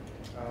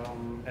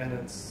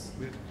 and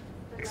we're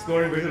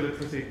exploring visual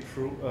literacy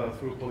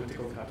through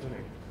political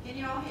cartooning. Can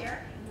you all hear?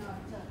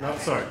 No, Okay.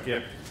 sorry,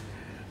 yeah.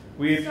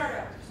 Start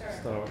over.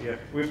 So, yeah,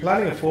 we're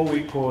planning a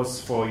 4-week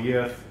course for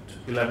year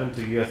 11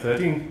 to year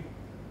 13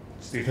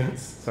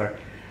 students. Sorry,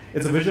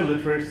 it's a visual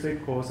literacy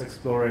course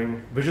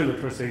exploring visual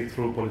literacy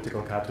through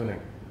political cartooning.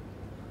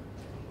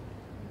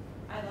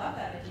 I love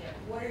that idea.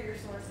 What are your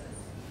sources?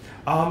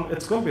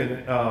 It's going to be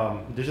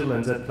a digital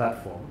NZ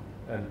platform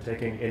and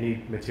taking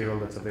any material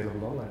that's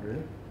available online,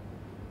 really.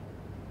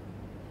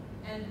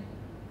 And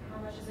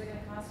how much is it going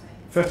to cost me?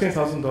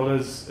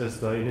 $15,000 is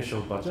the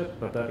initial budget,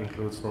 but that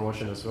includes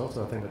promotion as well,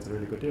 so I think that's a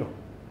really good deal.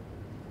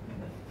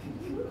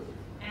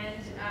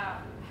 And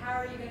how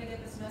are you going to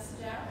get this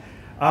message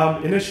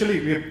out? Initially,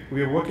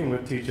 we're working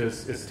with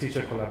teachers. It's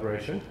teacher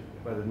collaboration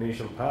by the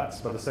initial parts,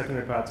 but the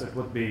secondary parts, it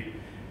would be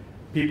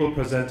people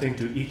presenting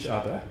to each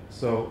other.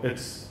 So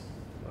it's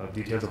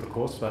details of the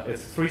course, but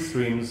it's 3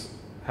 streams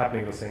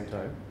happening at the same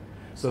time.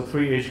 So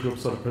 3 age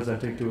groups sort of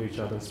presenting to each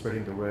other and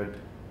spreading the word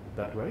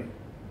that way.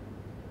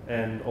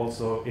 And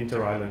also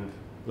inter-island,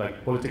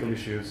 like political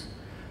issues.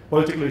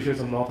 Political issues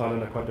on North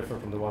Island are quite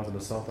different from the ones on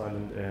the South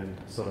Island, and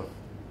sort of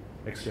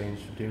exchange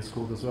between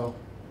schools as well.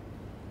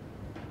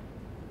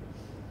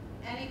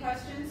 Any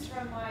questions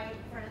from my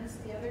friends,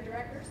 the other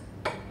directors?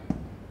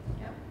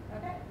 No?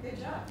 Okay, good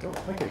job. Oh,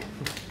 thank you.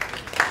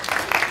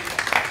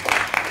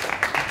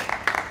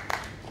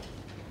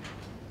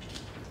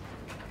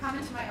 Come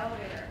into my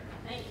elevator.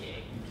 Thank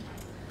you.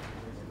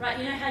 Right,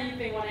 you know how you've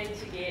been wanting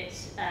to get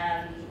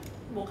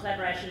more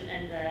collaboration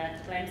in the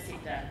glam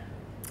sector?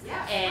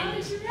 Yeah, And- how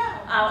did you know?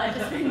 Oh, I've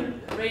just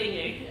been reading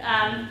you.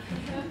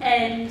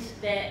 And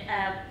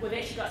that we've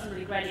actually got some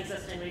really great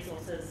existing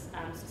resources,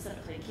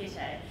 specifically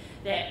Kete,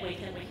 that we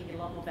can get a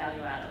lot more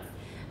value out of.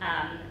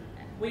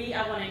 We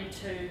are wanting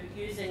to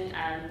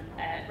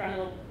run a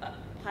little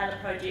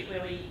pilot project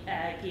where we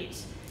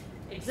get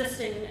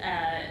existing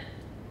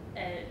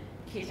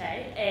Kete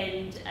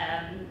and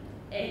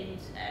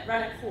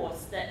run a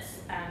course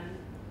that's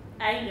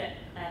aimed at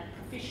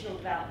professional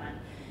development,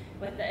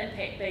 with the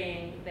impact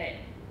being that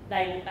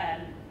they will,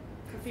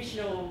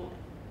 professional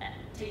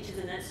teachers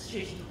and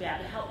institutions will be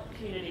able to help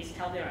communities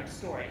tell their own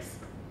stories.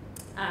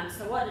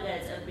 So what it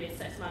is, it'll be a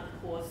 6-month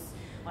course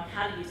on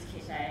how to use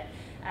Kete,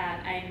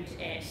 aimed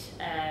at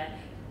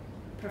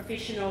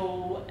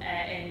professional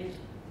and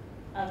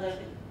other,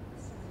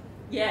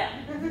 yeah.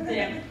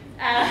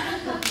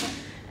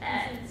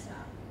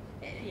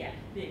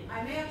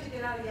 I may have to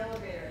get out of the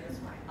elevator at this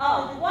point.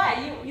 Oh,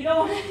 why? You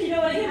don't want to get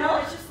No,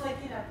 out? it's just like,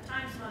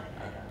 time's money.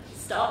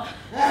 Stop.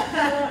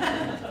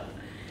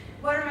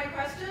 What are my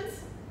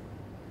questions?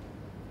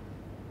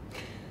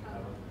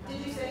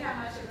 Did you say how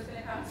much it was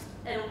going to cost?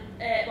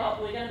 Well,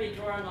 we're going to be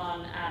drawing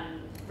on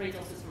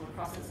resources from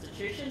across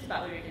institutions,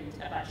 but we reckon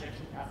a budget of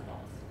 $10,000.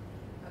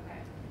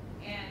 Okay.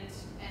 And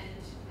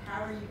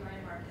how are you going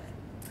to market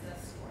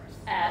this course?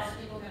 How are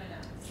people going to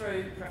know?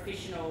 Through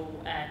professional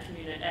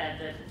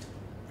the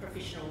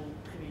professional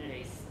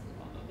communities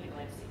of the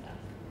Glen sector.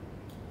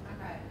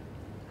 Okay.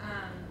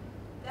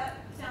 That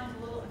sounds a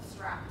little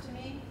abstract to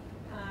me,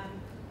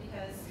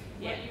 because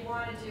what you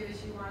want to do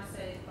is you want to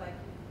say, like,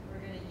 we're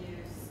going to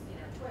use,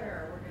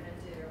 Twitter, or we're going to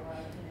do,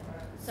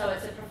 So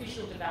it's a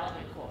professional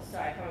development course.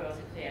 Sorry, I probably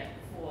wasn't clear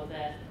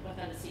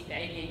within the sector,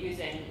 and you're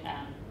using,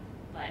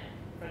 like,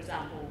 for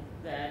example,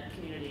 the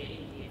community at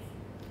NDF.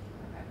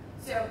 Okay.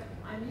 So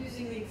I'm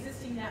using the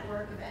existing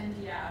network of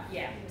NDF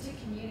to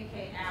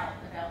communicate out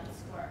about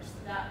this course.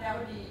 That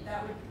would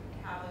have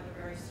like a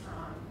very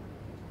strong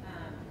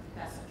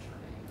message for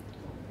me.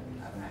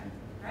 Okay.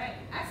 All right.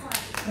 Excellent.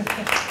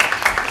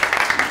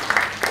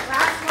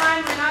 Last one.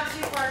 We're not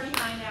too far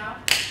behind now.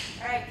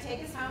 All right.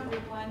 Take us home,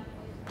 group one.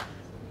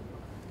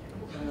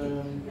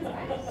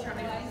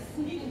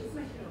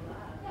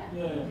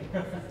 Yeah.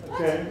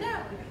 Okay. No.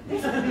 You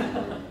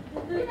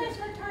guys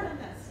worked hard on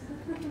this.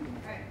 All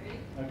right. Ready?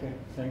 Okay.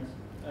 Thanks.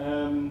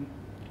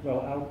 Well,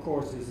 our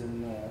course is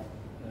an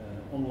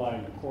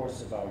online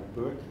course about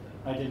bird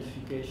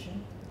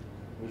identification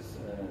with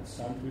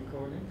sound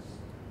recordings.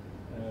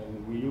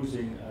 We're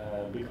using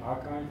a big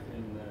archive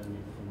from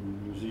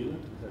New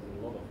Zealand. There's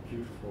a lot of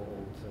beautiful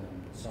old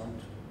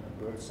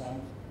bird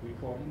sound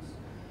recordings.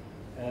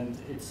 And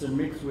it's a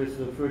mix with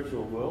the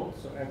virtual world.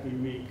 So every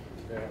week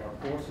there are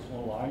courses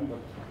online, but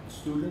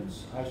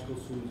students, high school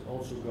students,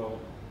 also go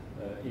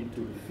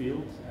into the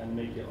field and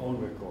make their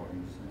own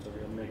recordings. And so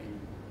we are making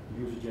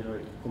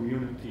user-generated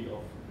community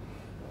of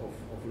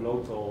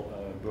local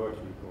bird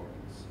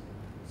recordings.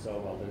 So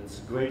well, that's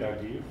a great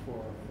idea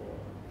for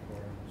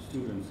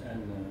students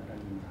and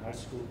high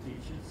school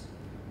teachers.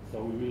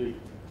 So we really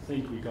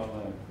think we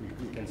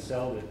can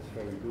sell it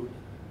very good.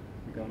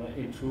 We're gonna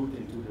intrude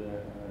into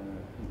the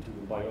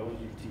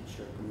biology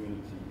teacher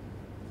community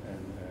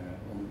and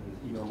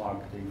with email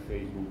marketing,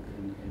 Facebook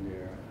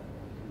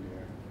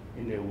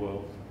in their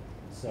world.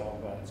 So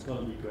it's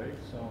going to be great.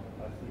 So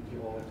I think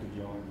you all have to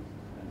join.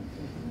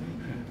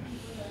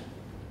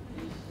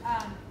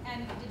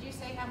 And did you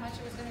say how much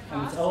it was going to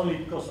And cost?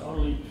 it costs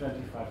only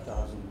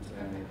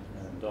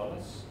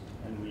 $25,000,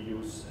 and we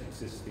use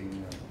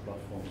existing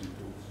platforms and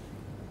tools.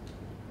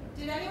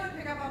 Did anyone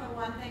pick up on the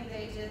one thing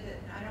they did that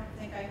I don't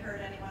think I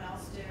heard anyone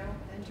else do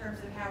in terms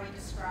of how he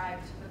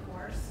described the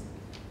course?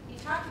 He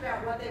talked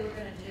about what they were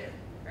going to do,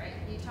 right?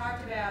 He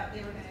talked about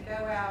they were going to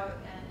go out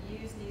and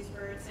use these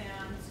bird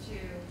sounds to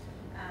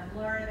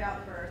learn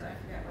about the birds. I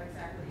forget what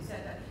exactly he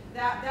said.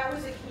 That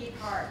was a key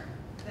part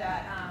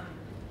that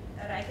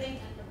I think,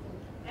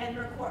 and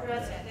record.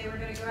 That's it. They were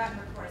going to go out and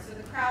record. So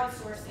the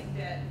crowdsourcing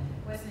bit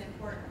was an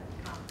important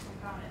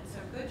component. So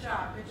good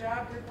job,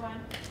 group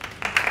one.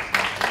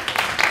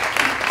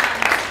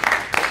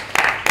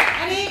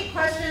 Any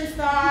questions,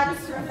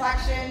 thoughts,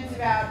 reflections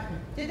about,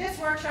 did this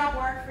workshop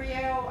work for you?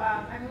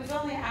 I mean, it was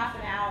only half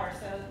an hour,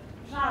 so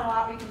there's not a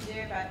lot we can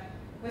do, but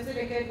was it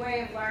a good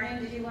way of learning?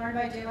 Did you learn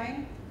by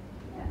doing?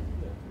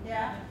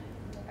 Yeah?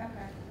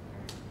 Okay.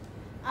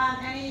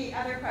 Any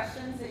other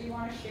questions that you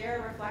want to share,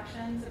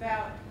 reflections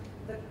about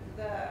the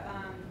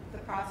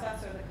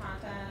process or the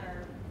content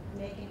or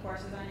making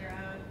courses on your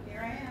own?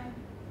 Here I am.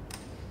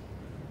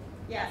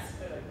 Yes?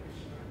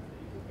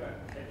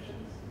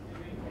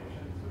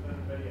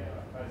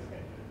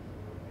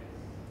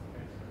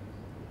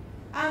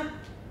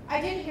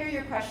 I didn't hear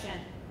your question.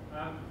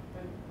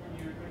 When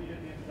you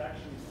did the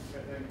introductions, you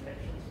were doing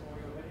captions for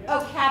your video?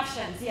 Oh,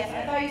 captions, yes. I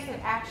thought you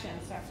said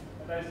actions. Sorry.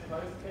 Are those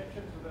closed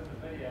captions within the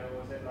video,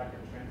 or is that like a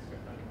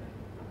transcript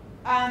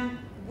underneath?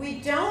 We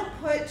don't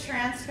put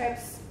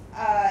transcripts,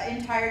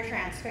 entire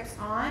transcripts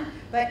on,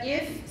 but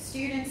if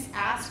students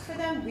ask for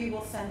them, we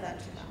will send them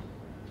to them.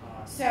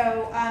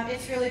 So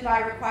it's really by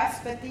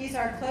request, but these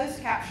are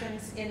closed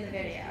captions in the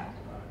video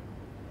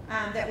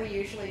that we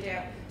usually do.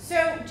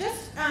 So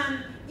just,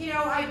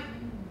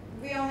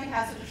 we only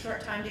have such a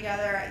short time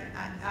together.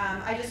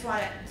 I just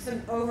wanted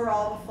some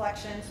overall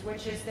reflections,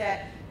 which is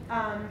that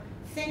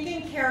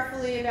thinking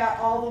carefully about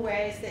all the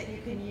ways that you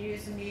can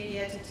use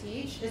media to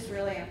teach is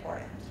really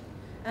important.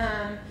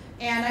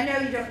 And I know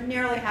you don't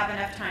nearly have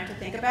enough time to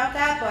think about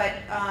that, but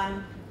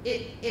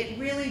it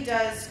really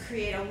does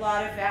create a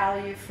lot of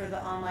value for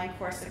the online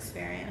course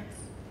experience.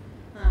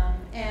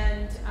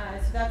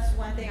 So that's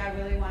one thing I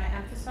really want to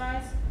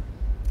emphasize.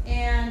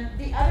 And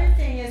the other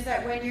thing is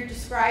that when you're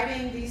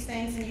describing these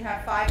things and you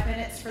have 5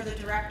 minutes for the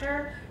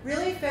director,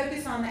 really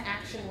focus on the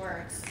action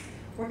words.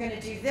 We're going to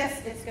do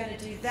this, it's going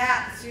to do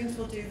that, the students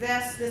will do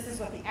this, this is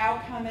what the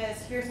outcome is,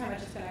 here's how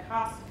much it's going to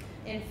cost,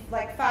 in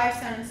like 5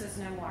 sentences,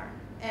 no more.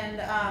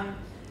 And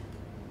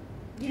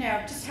you know,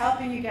 just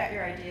helping you get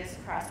your ideas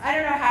across. I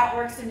don't know how it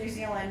works in New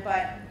Zealand,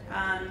 but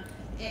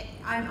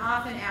I'm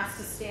often asked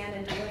to stand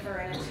and deliver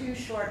in a too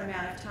short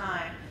amount of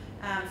time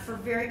for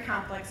very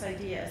complex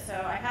ideas. So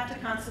I have to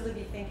constantly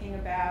be thinking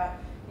about,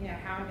 you know,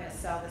 how I'm going to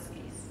sell this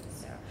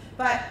piece. So,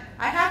 but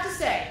I have to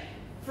say,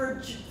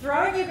 for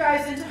throwing you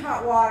guys into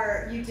hot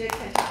water, you did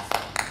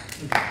fantastic.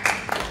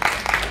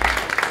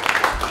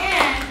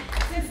 And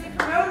since the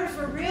promoters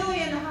were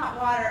really in the hot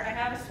water, I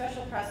have a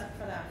special present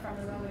for them from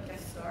the Roman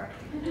gift store.